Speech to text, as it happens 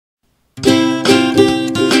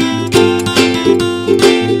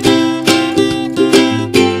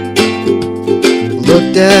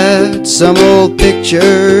some old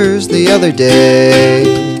pictures the other day,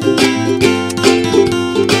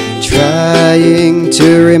 trying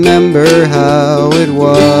to remember how it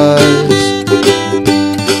was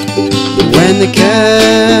when the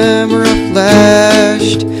camera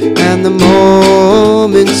flashed and the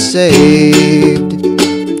moment saved.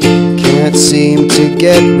 Can't seem to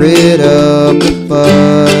get rid of the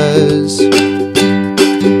buzz.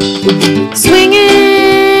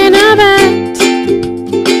 Swinging a bat,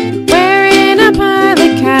 wearing a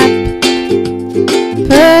pilot cap,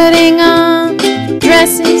 putting on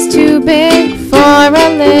dresses too big for a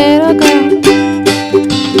little girl.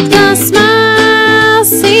 The smiles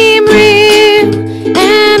seem real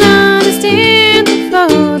and honest in the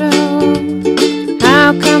photo.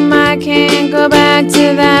 How come I can't go back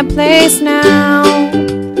to that place now?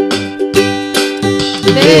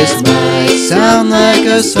 This might sound like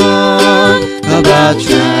a song about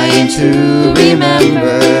trying to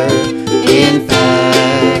remember. In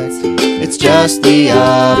fact, it's just the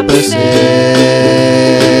opposite.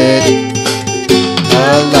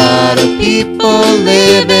 A lot of people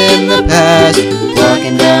live in the past,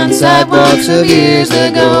 walking down sidewalks of years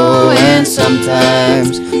ago, and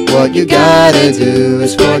sometimes what you gotta do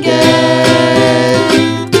is forget.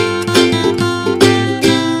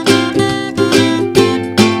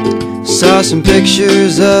 Saw some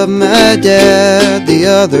pictures of my dad the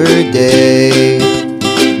other day,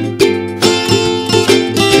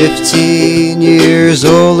 15 years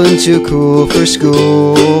old and too cool for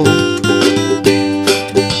school.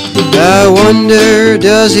 I wonder,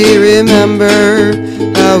 does he remember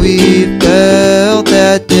how he felt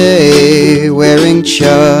that day, wearing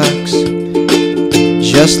Chucks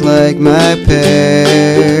just like my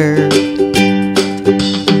pair?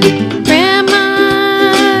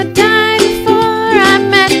 Grandma died before I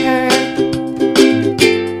met her.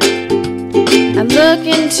 I look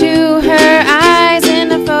into her eyes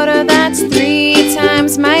in a photo that's 3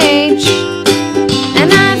 times my age,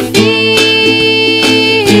 and I feel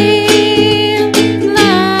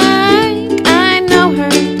like I know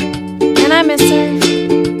her and I miss her.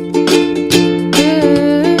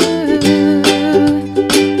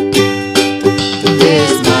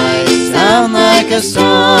 This might sound like a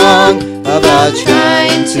song about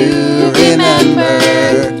trying to remember.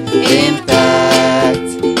 In fact,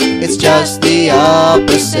 it's just the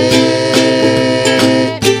opposite.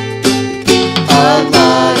 A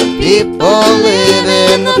lot of people live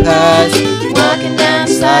in the past, walking down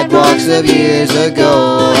sidewalks of years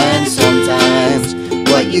ago, and sometimes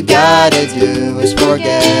what you gotta do is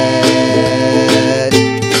forget.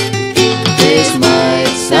 This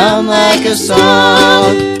might sound like a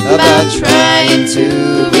song about trying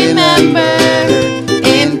to remember.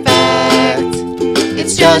 In fact,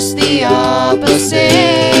 it's just the opposite.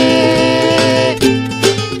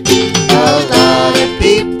 A lot of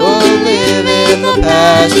people live in the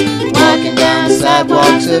past, walking down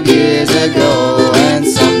sidewalks of years ago, and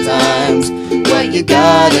sometimes what you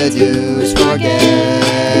gotta do is